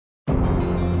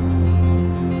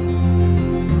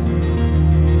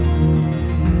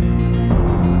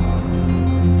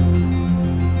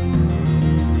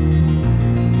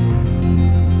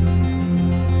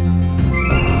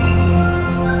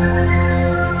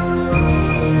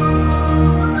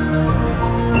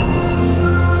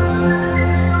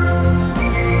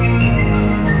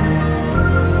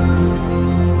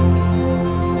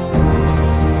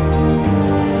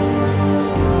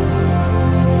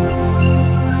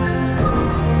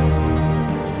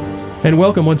And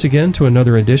welcome once again to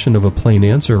another edition of A Plain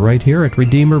Answer right here at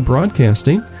Redeemer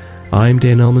Broadcasting. I'm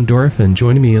Dan Elmendorf, and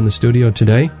joining me in the studio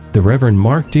today, the Reverend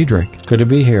Mark Diedrich. Good to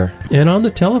be here. And on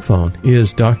the telephone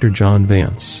is Dr. John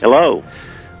Vance. Hello.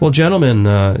 Well, gentlemen,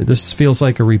 this feels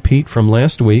like a repeat from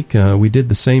last week. We did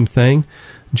the same thing.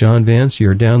 John Vance,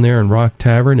 you're down there in Rock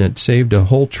Tavern. It saved a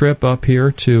whole trip up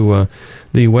here to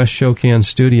the West Shokan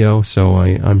studio, so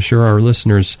I'm sure our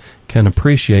listeners can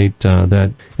appreciate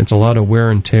that it's a lot of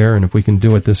wear and tear, and if we can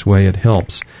do it this way, it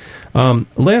helps.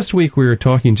 Last week we were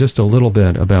talking just a little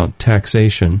bit about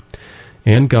taxation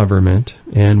and government,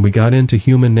 and we got into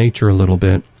human nature a little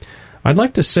bit. I'd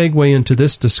like to segue into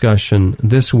this discussion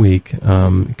this week,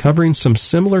 covering some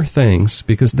similar things,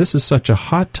 because this is such a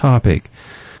hot topic.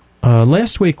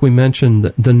 Last week we mentioned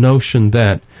the notion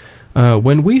that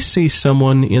when we see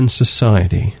someone in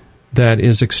society that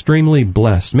is extremely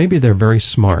blessed, maybe they're very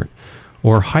smart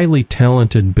or highly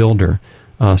talented builder,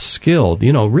 skilled,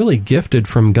 really gifted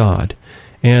from God,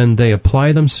 and they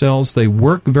apply themselves, they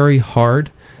work very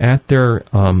hard at their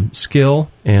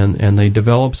skill, and they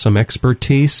develop some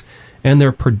expertise, and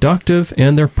they're productive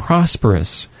and they're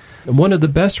prosperous. One of the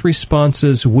best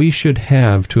responses we should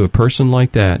have to a person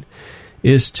like that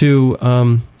is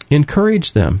to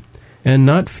encourage them and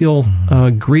not feel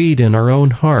greed in our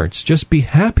own hearts. Just be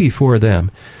happy for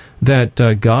them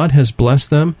that God has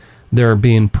blessed them. They're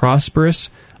being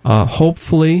prosperous.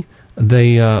 Hopefully,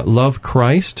 they love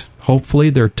Christ.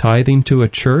 Hopefully, they're tithing to a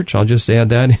church. I'll just add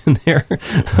that in there.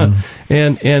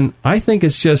 And I think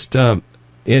it's just,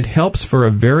 it helps for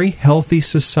a very healthy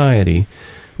society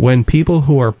when people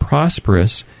who are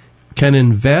prosperous can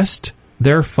invest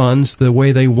their funds the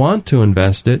way they want to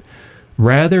invest it,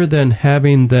 rather than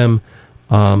having them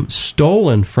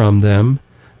stolen from them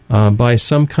by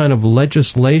some kind of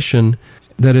legislation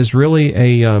that is really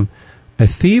a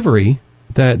thievery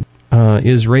that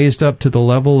is raised up to the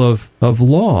level of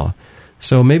law.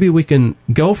 So maybe we can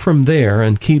go from there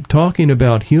and keep talking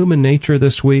about human nature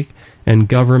this week and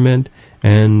government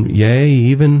and,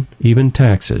 even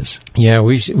taxes. Yeah,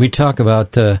 we talk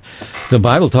about, the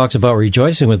Bible talks about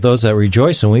rejoicing with those that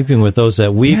rejoice and weeping with those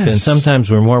that weep. Yes. And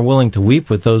sometimes we're more willing to weep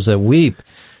with those that weep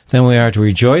than we are to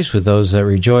rejoice with those that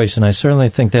rejoice. And I certainly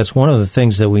think that's one of the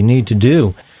things that we need to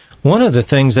do. One of the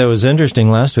things that was interesting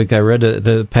last week, I read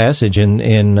the passage in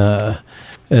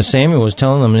Samuel was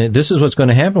telling them, this is what's going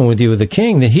to happen with you with the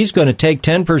king, that he's going to take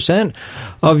 10%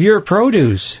 of your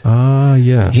produce.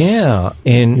 Yes. Yeah.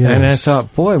 And I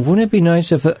thought, boy, wouldn't it be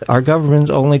nice if our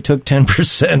government only took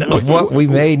 10% of what we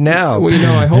made now?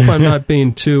 Well, I hope I'm not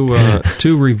being too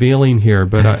revealing here,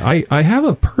 but I have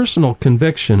a personal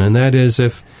conviction, and that is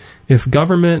if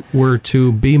government were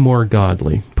to be more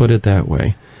godly, put it that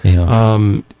way,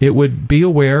 it would be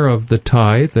aware of the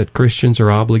tithe that Christians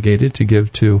are obligated to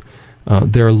give to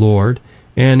their Lord,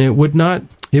 and it would not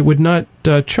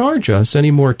charge us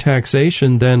any more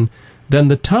taxation than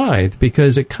the tithe,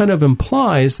 because it kind of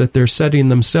implies that they're setting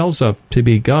themselves up to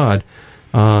be God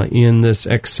in this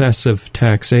excessive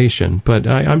taxation. But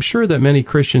I'm sure that many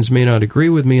Christians may not agree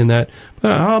with me in that,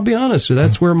 but I'll be honest,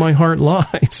 that's where my heart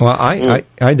lies. Well,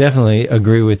 I definitely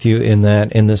agree with you in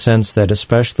that, in the sense that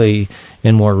especially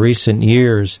in more recent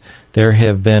years, there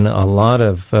have been a lot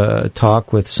of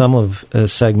talk with some of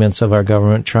segments of our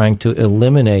government trying to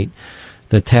eliminate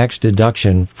the tax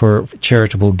deduction for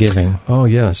charitable giving. Oh,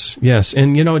 yes.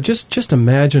 And, just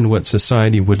imagine what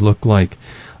society would look like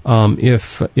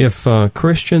if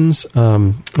Christians,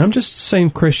 I'm just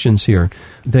saying Christians here,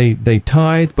 they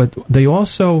tithe, but they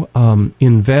also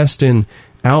invest in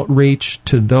outreach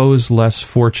to those less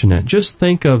fortunate. Just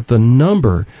think of the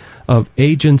number of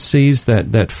agencies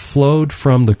that flowed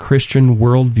from the Christian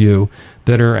worldview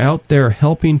that are out there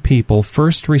helping people,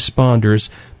 first responders.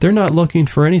 They're not looking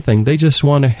for anything. They just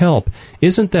want to help.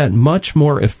 Isn't that much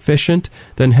more efficient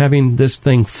than having this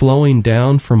thing flowing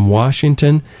down from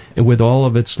Washington with all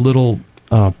of its little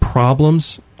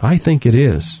problems? I think it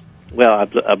is. Well,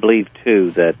 I believe,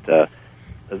 too, that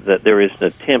there is an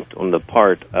attempt on the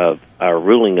part of our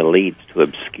ruling elites to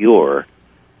obscure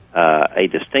a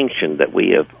distinction that we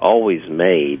have always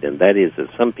made, and that is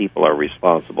that some people are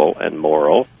responsible and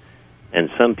moral, and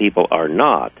some people are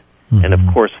not. Mm-hmm. And,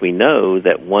 of course, we know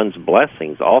that one's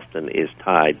blessings often is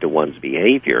tied to one's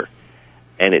behavior.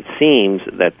 And it seems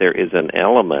that there is an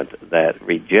element that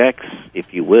rejects,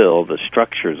 if you will, the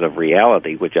structures of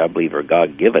reality, which I believe are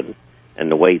God-given,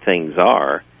 and the way things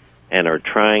are, and are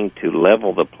trying to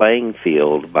level the playing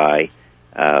field by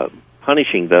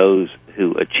punishing those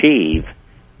who achieve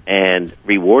and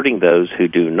rewarding those who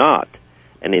do not.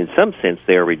 And in some sense,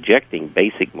 they are rejecting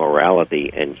basic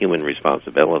morality and human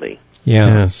responsibility.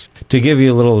 Yeah. Yes. To give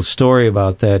you a little story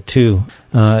about that, too,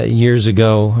 years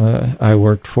ago, I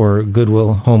worked for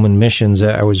Goodwill Home and Missions.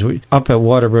 I was up at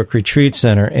Waterbrook Retreat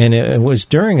Center, and it was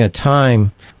during a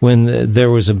time when there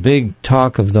was a big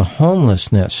talk of the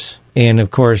homelessness. And,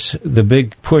 of course, the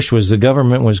big push was the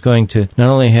government was going to not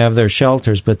only have their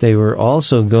shelters, but they were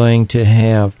also going to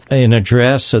have an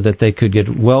address so that they could get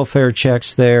welfare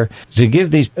checks there, to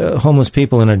give these homeless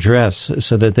people an address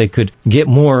so that they could get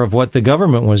more of what the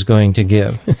government was going to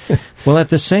give. Well, at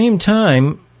the same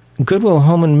time, Goodwill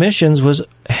Home and Missions was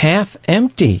half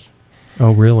empty.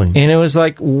 Oh, really? And it was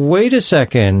like, wait a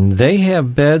second, they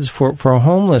have beds for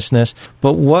homelessness,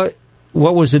 but what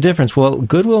was the difference? Well,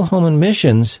 Goodwill Home and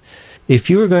Missions, if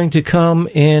you were going to come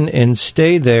in and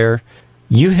stay there,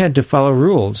 you had to follow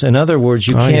rules. In other words,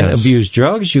 you can't abuse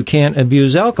drugs, you can't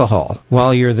abuse alcohol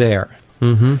while you're there.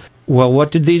 Mm-hmm. Well,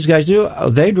 what did these guys do?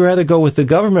 They'd rather go with the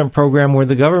government program where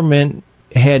the government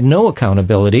had no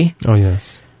accountability. Oh,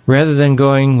 yes. Rather than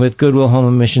going with Goodwill Home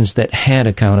and Missions that had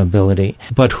accountability.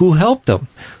 But who helped them?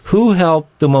 Who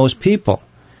helped the most people?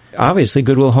 Obviously,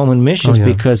 Goodwill Home and Missions,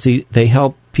 because they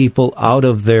help people out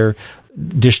of their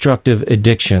destructive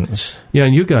addictions. Yeah,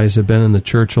 and you guys have been in the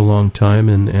church a long time,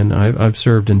 and I've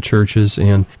served in churches,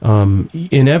 and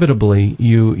inevitably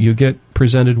you get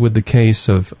presented with the case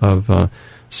of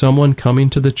someone coming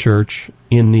to the church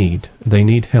in need. They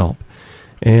need help.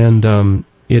 And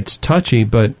it's touchy,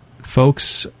 but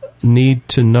folks need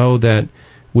to know that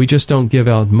we just don't give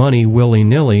out money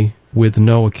willy-nilly with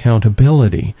no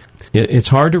accountability. It's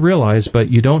hard to realize, but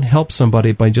you don't help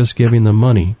somebody by just giving them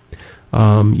money.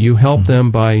 You help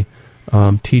them by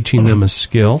teaching them a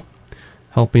skill,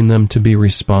 helping them to be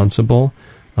responsible,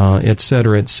 et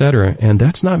cetera, et cetera. And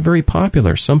that's not very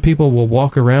popular. Some people will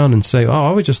walk around and say, oh,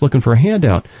 I was just looking for a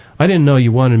handout. I didn't know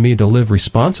you wanted me to live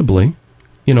responsibly.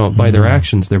 You know, by their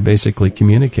actions, they're basically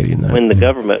communicating that. When the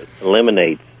government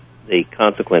eliminates the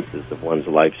consequences of one's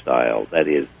lifestyle, that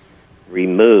is,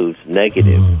 removes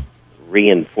negative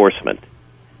reinforcement,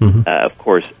 of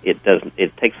course, it doesn't.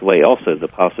 It takes away also the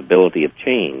possibility of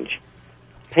change.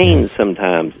 Pain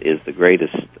sometimes is the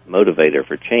greatest motivator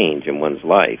for change in one's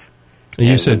life. And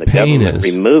you said pain is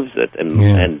removes it,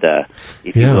 and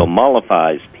if you will,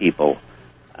 mollifies people.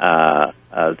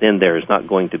 Then there is not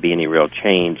going to be any real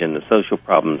change, and the social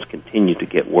problems continue to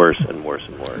get worse and worse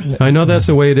and worse. I know that's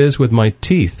the way it is with my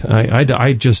teeth.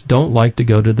 I just don't like to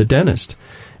go to the dentist.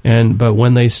 But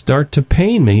when they start to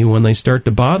pain me, when they start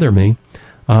to bother me,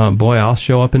 boy, I'll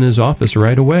show up in his office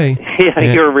right away.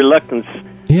 Your reluctance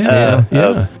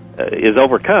is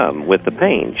overcome with the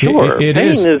pain. Sure, it pain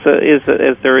is as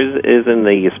there is in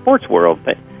the sports world.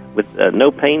 With no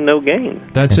pain, no gain.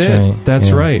 That's it. Right.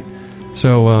 That's right.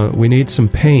 So we need some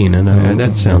pain, and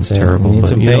that sounds terrible,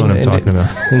 but you know what I'm talking about.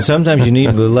 And sometimes you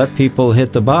need to let people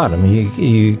hit the bottom.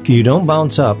 You don't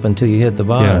bounce up until you hit the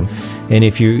bottom. Yeah. And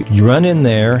if you run in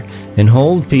there and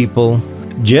hold people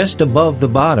just above the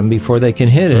bottom before they can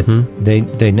hit it,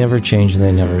 they never change and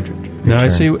they never return. Now, I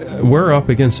see we're up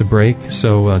against a break,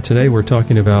 so today we're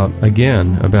talking about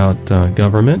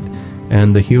government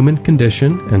and the human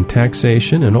condition and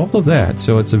taxation and all of that.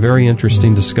 So it's a very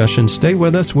interesting discussion. Stay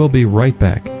with us. We'll be right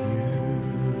back.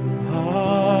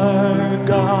 Our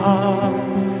God,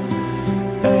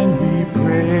 and we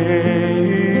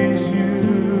praise you.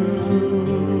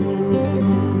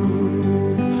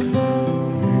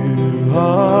 You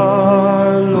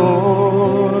are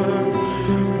Lord,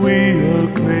 we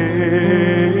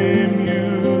acclaim you.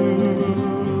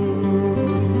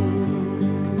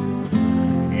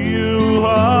 You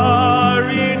are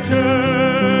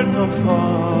eternal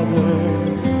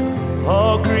Father,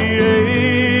 all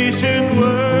creation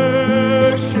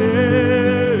worships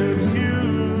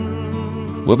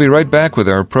you. We'll be right back with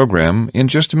our program in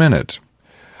just a minute.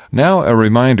 Now, a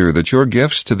reminder that your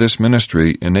gifts to this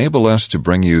ministry enable us to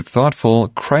bring you thoughtful,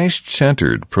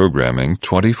 Christ-centered programming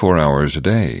 24 hours a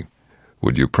day.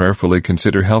 Would you prayerfully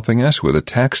consider helping us with a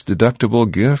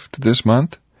tax-deductible gift this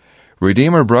month?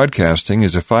 Redeemer Broadcasting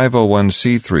is a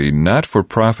 501c3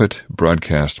 not-for-profit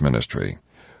broadcast ministry.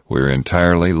 We're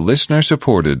entirely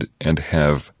listener-supported and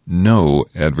have no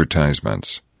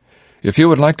advertisements. If you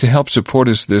would like to help support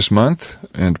us this month,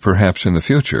 and perhaps in the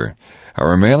future,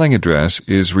 our mailing address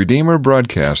is Redeemer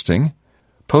Broadcasting,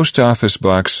 Post Office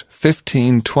Box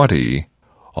 1520,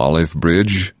 Olive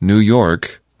Bridge, New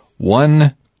York,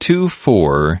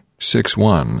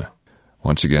 12461.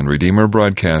 Once again, Redeemer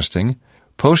Broadcasting,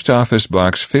 Post Office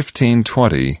Box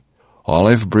 1520,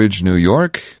 Olive Bridge, New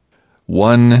York,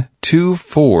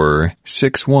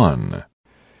 12461.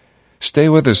 Stay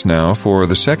with us now for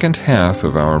the second half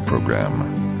of our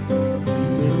program.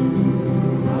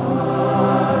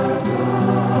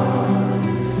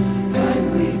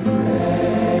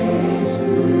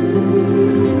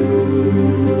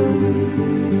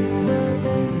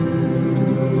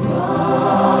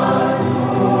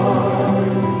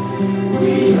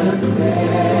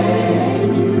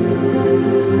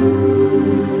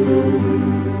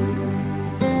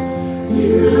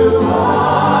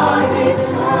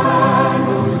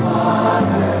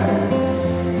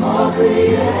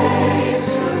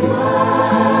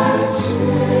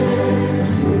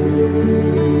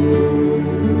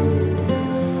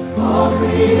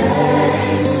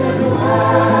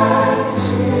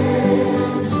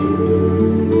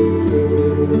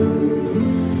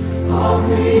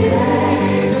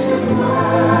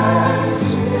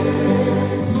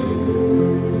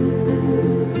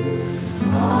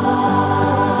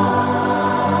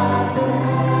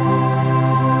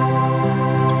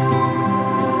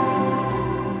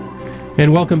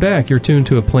 And welcome back. You're tuned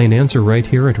to A Plain Answer right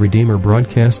here at Redeemer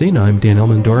Broadcasting. I'm Dan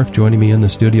Elmendorf. Joining me in the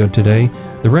studio today,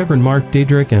 the Reverend Mark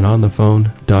Diedrich, and on the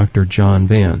phone, Dr. John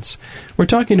Vance. We're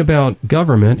talking about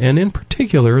government, and in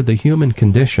particular, the human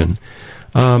condition.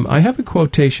 I have a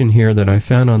quotation here that I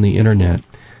found on the Internet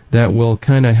that will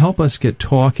kind of help us get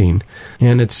talking,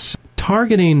 and it's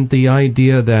targeting the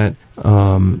idea that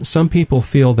some people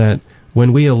feel that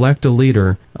when we elect a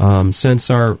leader, since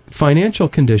our financial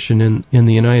condition in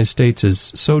the United States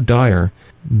is so dire,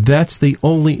 that's the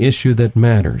only issue that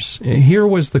matters. Here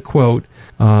was the quote,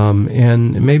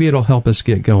 and maybe it'll help us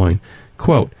get going.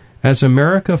 Quote, "As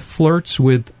America flirts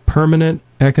with permanent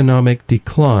economic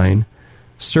decline,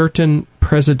 certain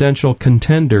presidential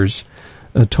contenders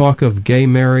talk of gay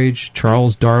marriage,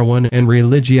 Charles Darwin, and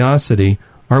religiosity.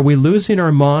 Are we losing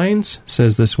our minds?"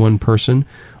 says this one person.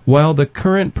 "While the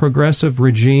current progressive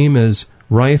regime is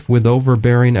rife with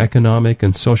overbearing economic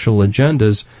and social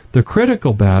agendas, the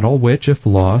critical battle, which, if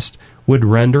lost, would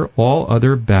render all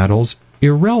other battles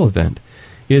irrelevant,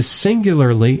 is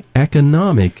singularly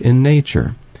economic in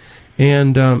nature."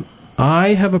 And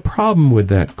I have a problem with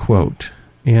that quote.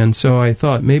 And so I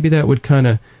thought maybe that would kind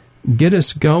of get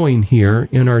us going here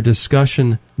in our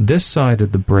discussion this side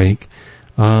of the break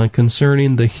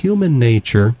concerning the human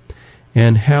nature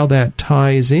and how that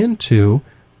ties into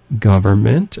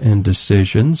government and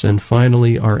decisions, and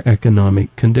finally our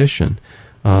economic condition.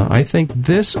 I think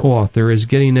this author is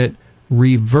getting it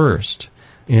reversed.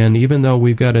 And even though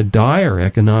we've got a dire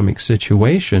economic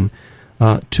situation,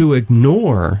 to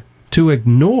ignore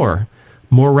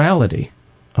morality,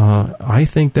 I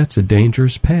think that's a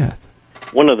dangerous path.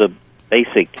 One of the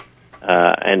basic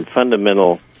and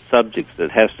fundamental subjects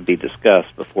that has to be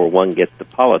discussed before one gets to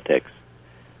politics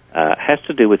has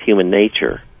to do with human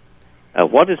nature.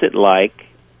 What is it like?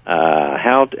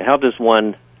 How does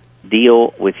one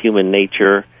deal with human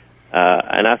nature?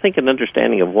 And I think an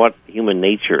understanding of what human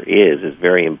nature is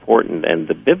very important. And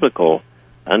the biblical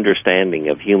understanding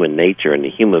of human nature and the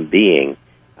human being,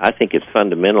 I think, is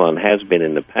fundamental and has been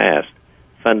in the past,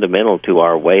 fundamental to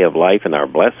our way of life and our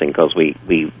blessing, because we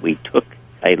took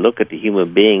a look at the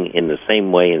human being in the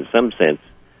same way, in some sense,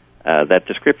 that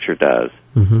the Scripture does.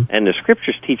 Mm-hmm. And the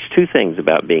Scriptures teach two things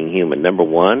about being human. Number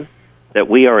one, that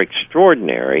we are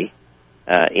extraordinary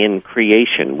in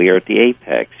creation. We are at the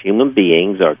apex. Human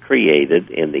beings are created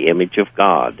in the image of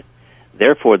God.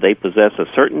 Therefore, they possess a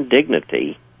certain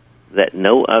dignity that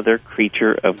no other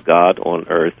creature of God on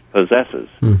earth possesses.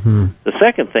 Mm-hmm. The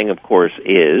second thing, of course,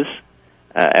 is,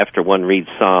 after one reads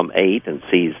Psalm 8 and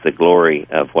sees the glory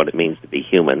of what it means to be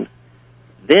human,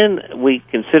 then we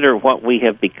consider what we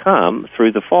have become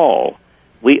through the fall.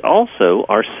 We also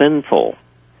are sinful,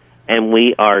 and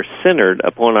we are centered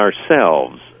upon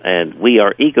ourselves, and we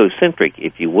are egocentric,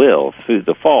 if you will, through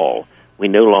the fall. We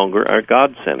no longer are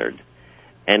God-centered.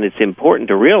 And it's important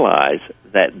to realize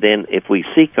that then if we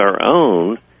seek our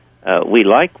own, we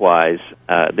likewise,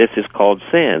 this is called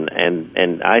sin.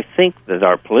 And I think that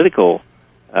our political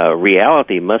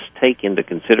reality must take into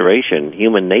consideration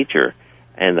human nature,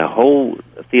 and the whole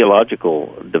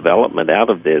theological development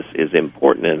out of this is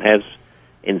important and has,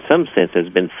 in some sense, has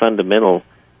been fundamental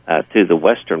to the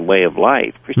Western way of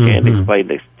life. Christianity has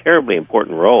played a terribly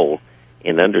important role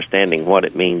in understanding what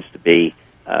it means to be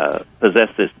possess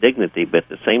this dignity, but at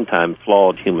the same time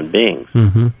flawed human beings.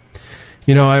 Mm-hmm.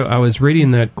 You know, I was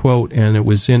reading that quote, and it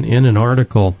was in an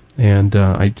article, and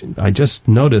I just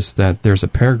noticed that there's a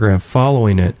paragraph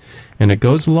following it, and it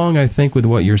goes along, I think, with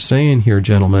what you're saying here,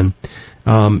 gentlemen.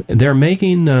 They're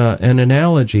making an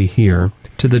analogy here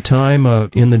to the time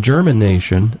in the German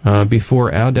nation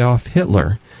before Adolf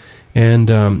Hitler,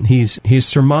 and he's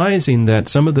surmising that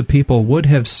some of the people would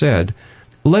have said,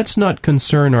 "Let's not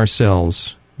concern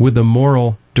ourselves with the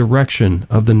moral direction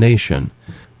of the nation,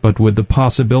 but with the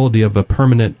possibility of a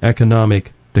permanent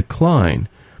economic decline,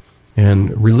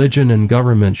 and religion and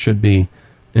government should be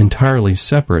entirely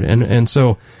separate." And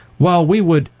so, while we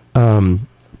would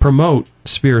promote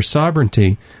sphere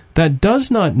sovereignty, that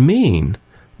does not mean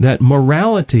that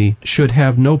morality should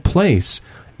have no place,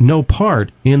 no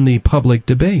part in the public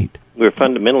debate. We're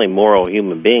fundamentally moral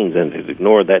human beings, and to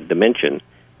ignore that dimension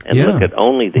and look at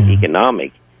only the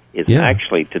economic is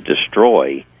actually to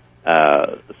destroy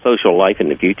social life in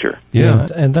the future. Yeah.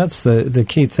 And that's the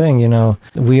key thing,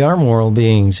 We are moral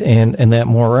beings, and that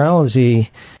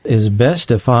morality is best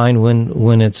defined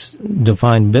when it's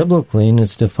defined biblically and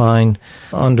it's defined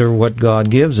under what God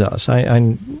gives us.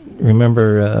 I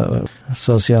remember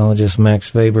sociologist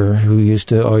Max Weber, who used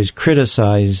to always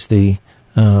criticize the,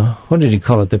 what did he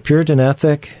call it, the Puritan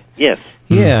ethic? Yes.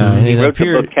 Yeah, and he wrote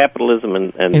the book Capitalism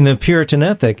and in the Puritan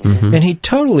ethic, and he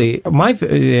totally,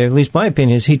 at least my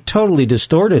opinion is, he totally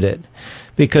distorted it,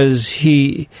 because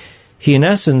he in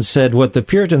essence said what the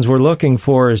Puritans were looking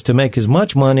for is to make as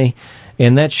much money,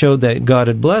 and that showed that God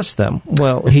had blessed them.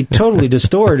 Well, he totally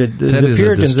distorted the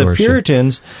Puritans. The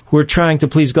Puritans were trying to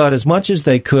please God as much as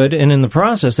they could, and in the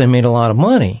process, they made a lot of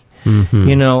money.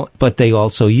 But they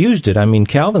also used it. I mean,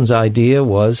 Calvin's idea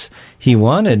was he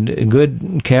wanted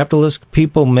good capitalist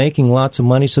people making lots of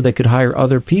money so they could hire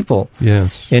other people,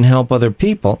 and help other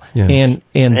people, and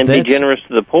be generous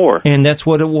to the poor. And that's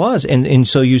what it was. And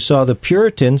so you saw the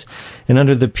Puritans, and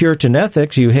under the Puritan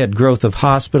ethics, you had growth of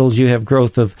hospitals, you have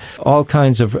growth of all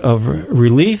kinds of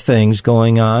relief things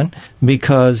going on,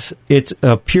 because it's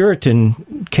a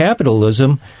Puritan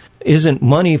capitalism. Isn't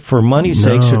money for money's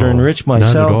sake, so to enrich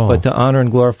myself, but to honor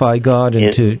and glorify God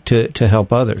and to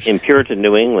help others. In Puritan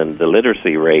New England, the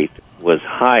literacy rate was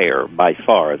higher by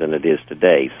far than it is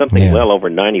today. Something well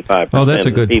over 95%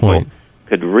 of the people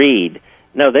could read.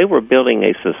 No, they were building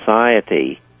a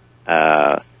society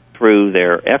through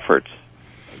their efforts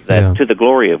that to the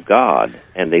glory of God,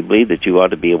 and they believed that you ought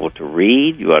to be able to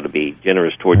read, you ought to be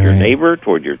generous toward your neighbor,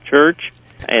 toward your church.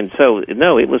 And so,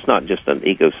 no, it was not just an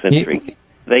egocentric.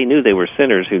 They knew they were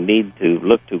sinners who need to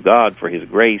look to God for His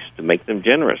grace to make them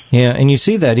generous. Yeah, and you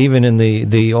see that even in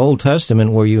the Old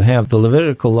Testament, where you have the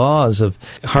Levitical laws of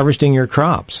harvesting your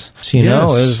crops. So,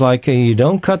 it's like you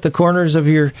don't cut the corners of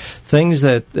your things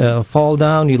that fall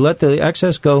down. You let the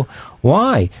excess go.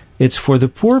 Why? It's for the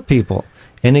poor people.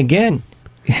 And again,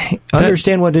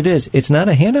 understand what it is. It's not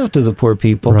a handout to the poor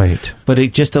people, right? But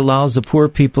it just allows the poor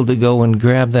people to go and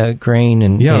grab that grain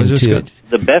and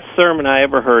The best sermon I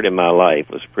ever heard in my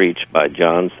life was preached by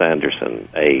John Sanderson,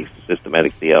 a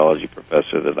systematic theology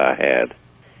professor that I had,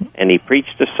 and he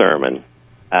preached a sermon,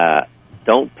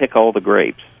 "Don't pick all the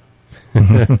grapes."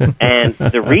 And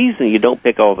the reason you don't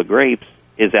pick all the grapes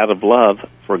is out of love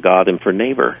for God and for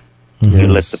neighbor. You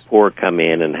let the poor come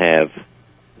in and have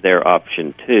their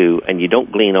option too, and you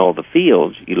don't glean all the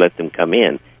fields, you let them come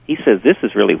in. He says this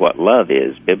is really what love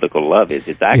is, biblical love is.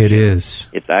 It's action. It is.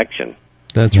 It's action.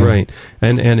 That's right.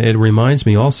 And it reminds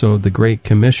me also of the Great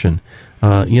Commission.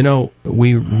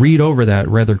 We read over that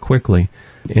rather quickly,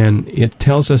 and it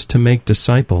tells us to make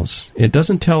disciples. It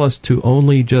doesn't tell us to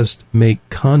only just make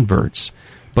converts,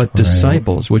 but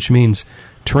disciples, which means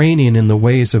training in the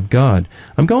ways of God.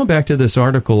 I'm going back to this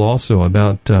article also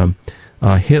about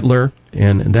Hitler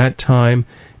and that time,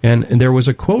 and there was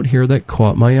a quote here that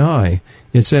caught my eye.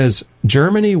 It says,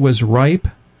 Germany was ripe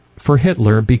for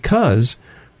Hitler because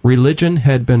religion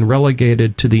had been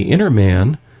relegated to the inner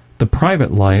man, the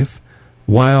private life,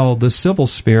 while the civil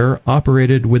sphere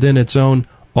operated within its own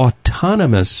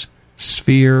autonomous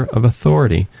sphere of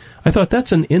authority. I thought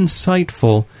that's an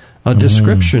insightful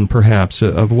description, perhaps,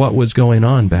 of what was going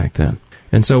on back then.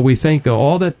 And so we think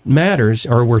all that matters,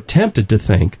 or we're tempted to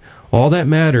think, all that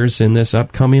matters in this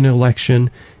upcoming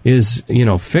election is,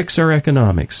 fix our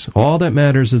economics. All that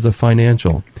matters is the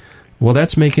financial. Well,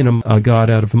 that's making a God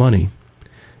out of money.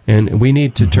 And we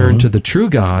need to turn to the true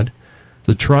God,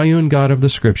 the triune God of the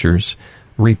Scriptures,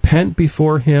 repent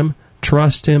before Him,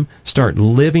 trust Him, start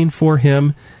living for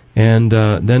Him, and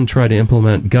then try to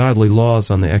implement godly laws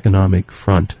on the economic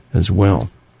front as well.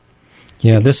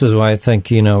 Yeah, this is why I think,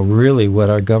 really what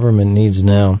our government needs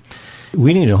now.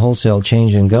 We need a wholesale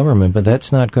change in government, but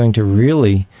that's not going to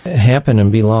really happen and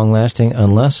be long-lasting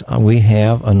unless we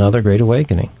have another Great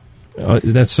Awakening.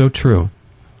 That's so true.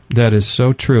 That is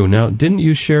so true. Now, didn't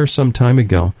you share some time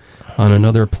ago on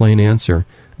Another Plain Answer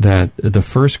that the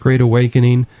first Great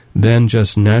Awakening then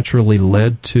just naturally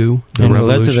led to the revolution?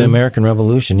 Led to the American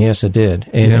Revolution, yes, it did.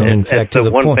 And in fact, to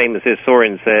the one famous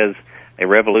historian says, a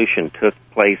revolution took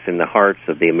place in the hearts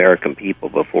of the American people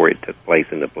before it took place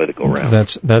in the political realm.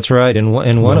 That's right. And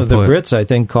one of the Brits, I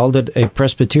think, called it a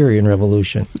Presbyterian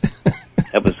revolution.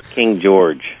 That was King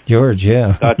George. George,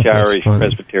 yeah. Scotch-Irish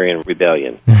Presbyterian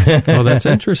rebellion. Oh, that's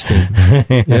interesting.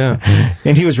 Yeah.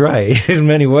 And he was right in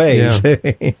many ways.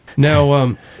 Yeah.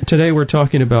 Now, today we're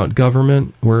talking about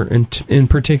government. We're in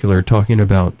particular talking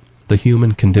about the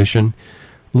human condition.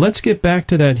 Let's get back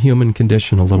to that human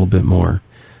condition a little bit more.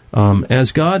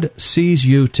 As God sees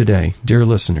you today, dear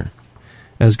listener,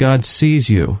 as God sees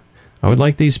you, I would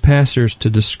like these pastors to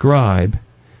describe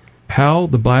how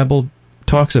the Bible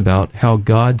talks about how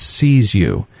God sees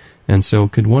you. And so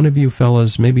could one of you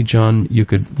fellas, maybe John, you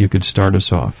could start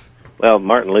us off. Well,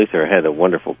 Martin Luther had a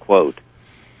wonderful quote.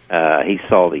 He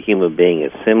saw the human being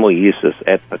as simul justus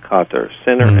et peccator,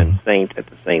 sinner and saint at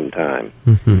the same time.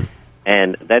 Mm-hmm.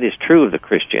 And that is true of the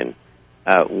Christian.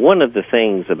 One of the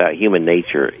things about human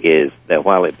nature is that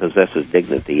while it possesses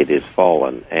dignity, it is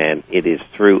fallen, and it is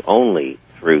only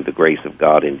through the grace of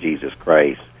God in Jesus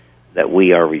Christ that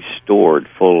we are restored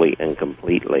fully and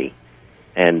completely.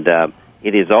 And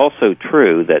it is also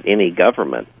true that any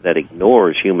government that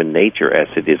ignores human nature as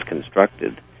it is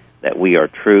constructed, that we are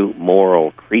true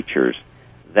moral creatures,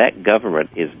 that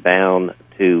government is bound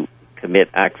to commit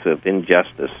acts of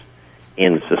injustice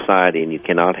in society, and you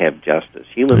cannot have justice.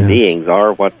 Human beings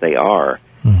are what they are,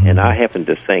 and I happen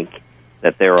to think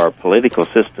that there are political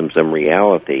systems in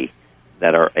reality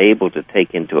that are able to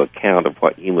take into account of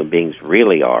what human beings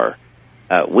really are.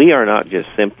 We are not just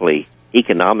simply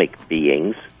economic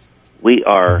beings. We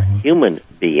are human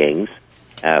beings.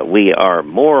 We are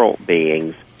moral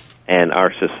beings, and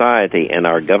our society and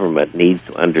our government needs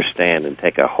to understand and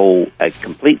take a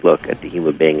complete look at the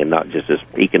human being and not just as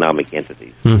economic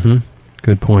entities. Mm-hmm.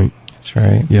 Good point. That's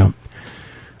right. Yeah.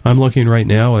 I'm looking right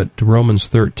now at Romans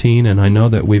 13, and I know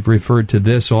that we've referred to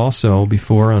this also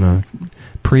before on a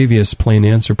previous Plain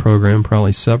Answer program,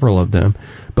 probably several of them,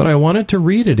 but I wanted to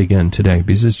read it again today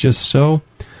because it's just so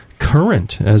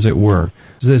current, as it were.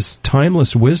 This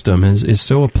timeless wisdom is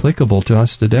so applicable to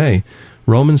us today.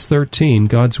 Romans 13,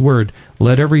 God's Word,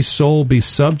 let every soul be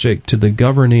subject to the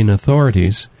governing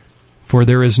authorities, for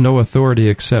there is no authority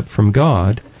except from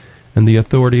God, and the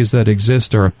authorities that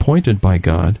exist are appointed by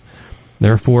God.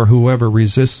 Therefore, whoever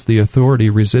resists the authority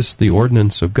resists the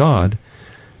ordinance of God,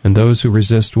 and those who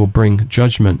resist will bring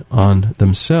judgment on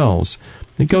themselves.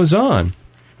 It goes on.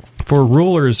 For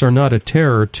rulers are not a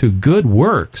terror to good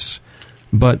works,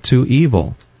 but to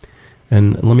evil.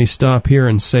 And let me stop here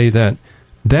and say that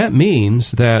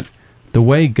means that the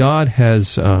way God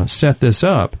has set this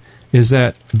up is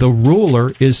that the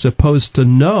ruler is supposed to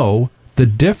know the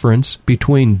difference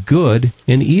between good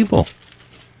and evil.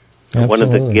 Absolutely. One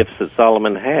of the gifts that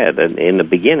Solomon had, in the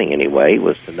beginning anyway,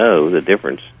 was to know the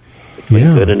difference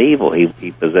between good and evil. He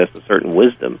possessed a certain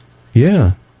wisdom.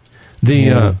 Yeah.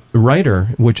 The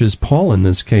writer, which is Paul in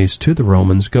this case, to the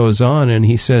Romans, goes on and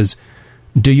he says,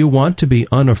 do you want to be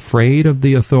unafraid of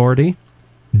the authority?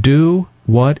 Do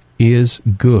what is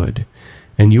good,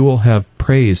 and you will have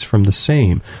praise from the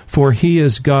same. For he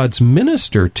is God's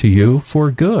minister to you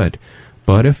for good.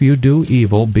 But if you do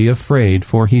evil, be afraid,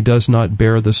 for he does not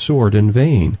bear the sword in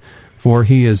vain. For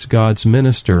he is God's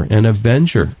minister and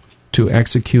avenger to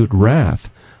execute wrath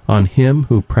on him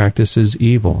who practices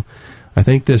evil. I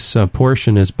think this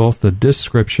portion is both a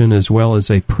description as well as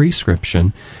a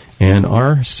prescription, and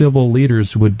our civil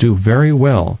leaders would do very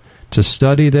well to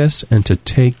study this and to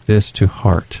take this to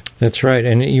heart. That's right.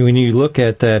 And when you look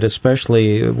at that,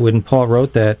 especially when Paul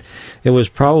wrote that, it was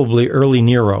probably early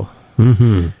Nero.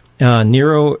 Mm-hmm.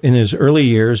 Nero, in his early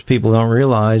years, people don't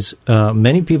realize,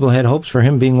 many people had hopes for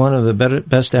him being one of the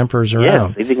best emperors around.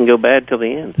 Yes, he didn't go bad till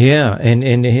the end. Yeah,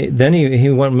 and then he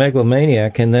went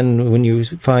megalomaniac, and then when you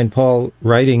find Paul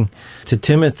writing to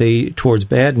Timothy towards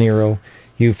bad Nero,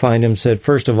 you find him said,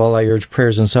 first of all, I urge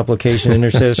prayers and supplication,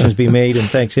 intercessions be made, and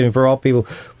thanksgiving for all people,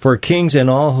 for kings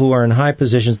and all who are in high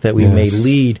positions, that we may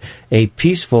lead a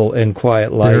peaceful and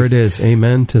quiet life. There it is.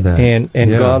 Amen to that. And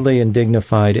godly and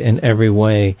dignified in every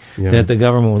way, that the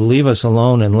government would leave us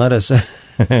alone and let us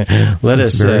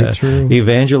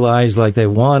evangelize like they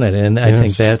wanted, and I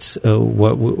think that's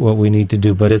what we need to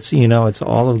do. But it's it's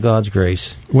all of God's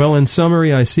grace. Well, in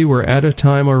summary, I see we're out of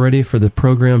time already for the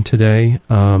program today.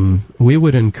 We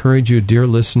would encourage you, dear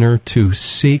listener, to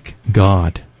seek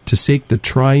God, to seek the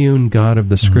triune God of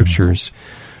the Scriptures,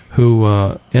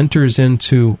 who enters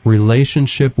into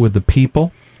relationship with the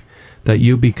people, that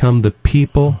you become the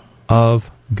people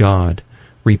of God.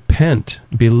 Repent,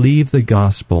 believe the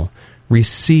gospel,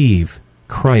 receive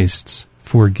Christ's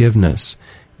forgiveness,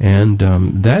 and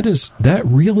that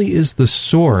really is the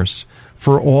source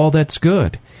for all that's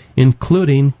good,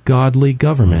 including godly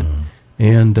government.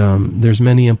 And there's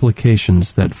many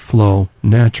implications that flow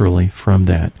naturally from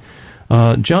that.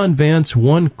 John Vance,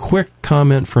 one quick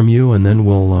comment from you, and then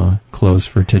we'll close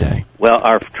for today. Well,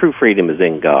 our true freedom is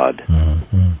in God.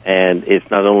 And it's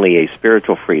not only a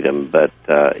spiritual freedom, but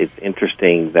it's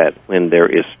interesting that when there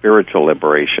is spiritual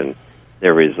liberation,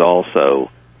 there is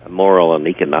also a moral and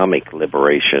economic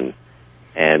liberation.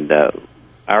 And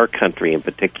our country in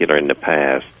particular in the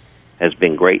past has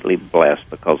been greatly blessed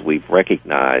because we've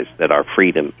recognized that our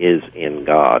freedom is in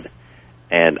God.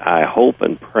 And I hope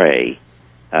and pray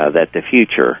that the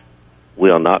future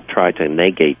will not try to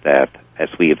negate that, as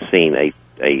we have seen a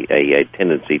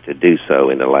tendency to do so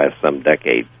in the last some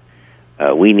decades.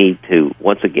 We need to,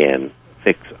 once again,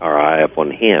 fix our eye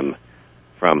upon Him,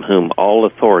 from whom all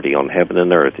authority on heaven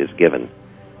and earth is given,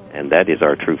 and that is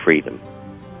our true freedom.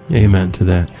 Amen to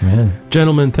that. Amen.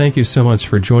 Gentlemen, thank you so much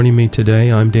for joining me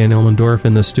today. I'm Dan Elmendorf.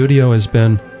 In the studio has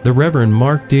been the Reverend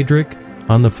Mark Diedrich.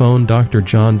 On the phone, Dr.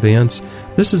 John Vance.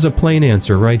 This is A Plain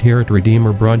Answer right here at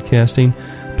Redeemer Broadcasting.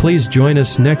 Please join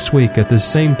us next week at the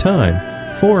same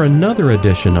time for another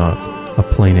edition of A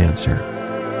Plain Answer.